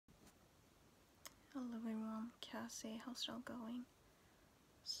Hello everyone, Cassie, how's it all going?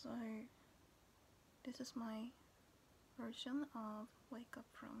 So, this is my version of Wake Up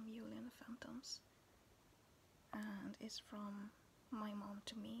from Yuli and the Phantoms. And it's from my mom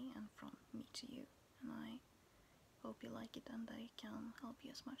to me and from me to you. And I hope you like it and I can help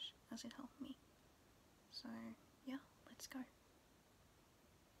you as much as it helped me. So, yeah, let's go.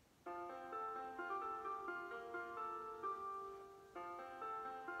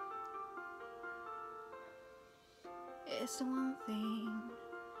 It's the one thing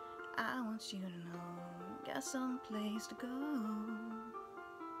I want you to know. Got some place to go.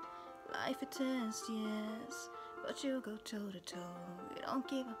 Life it is, yes, but you go toe to toe. You don't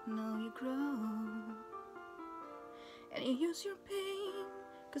give up, no, you grow. And you use your pain,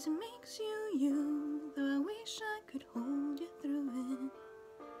 cause it makes you you. Though I wish I could hold you through it.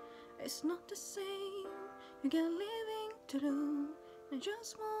 It's not the same, you got living to do. I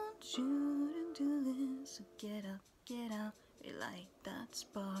just want you to do this. So get up, relight that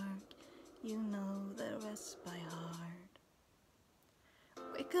spark. You know the rest by heart.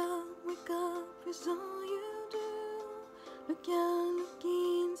 Wake up, it's all you do. Look out, look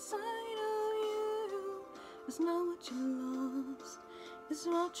inside of you. It's not what you lost, it's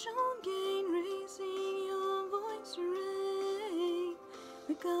what you'll gain. Raising your voice to rain.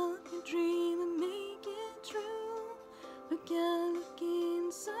 Wake up, your dream and make it true. Look out, look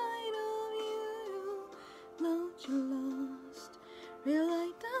inside of you. Know what you lost,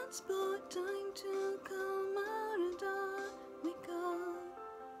 relight that spot. Time to come out of dark. Wake up,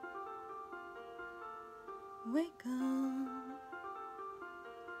 wake up.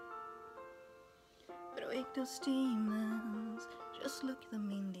 But wake those demons, just look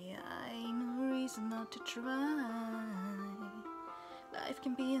them in the eye. No reason not to try. Life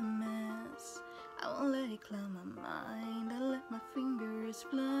can be a mess, I won't let it cloud my mind. I let my fingers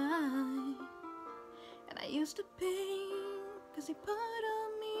fly. And I used to pain, cause he part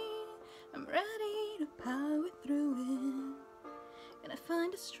of me. I'm ready to power through it. And I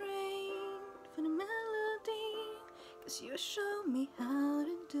find a strength for the melody, cause you showed me how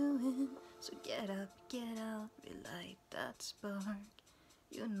to do it. So get up, relight that spark.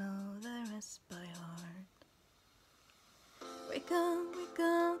 You know the rest by heart. Wake up,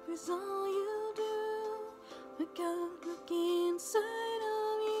 it's all you do. Look out, look inside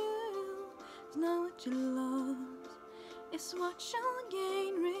of you. It's not what you lost, it's what you'll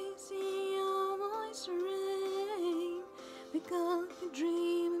gain. Raising your voice to rain. Wake up, your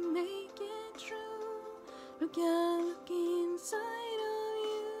dream and make it true. Look out, look inside of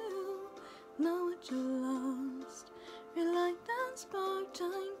you. Know what you lost, relight that spark.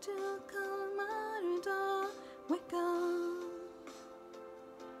 Time to come out of dark. Wake up,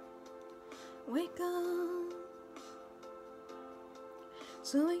 wake up.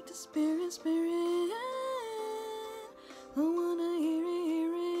 So wake the spirit. I wanna hear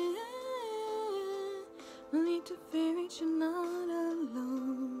it. No need to fear it, you're not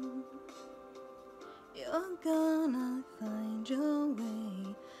alone. You're gonna find your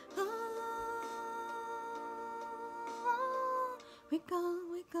way. Oh, wake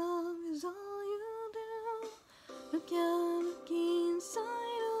up, is all you do. Look out, look inside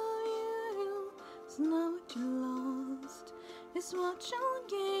of you. It's not what you lost, it's what you'll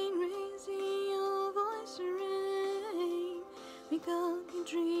gain. Raising your voice to rain. Wake up, your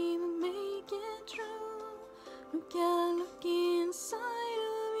dream and make it true. Look out, look inside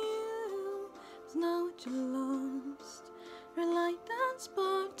of you. It's not what you lost, relight that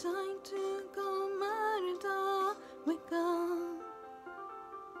spark. Time to come out of dark. Wake up,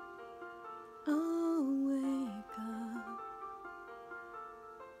 oh wake up.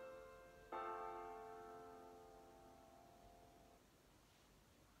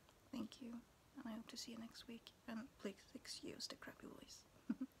 Thank you, and I hope to see you next week. And please excuse the crappy voice.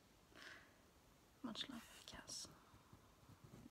 Much love, Cass.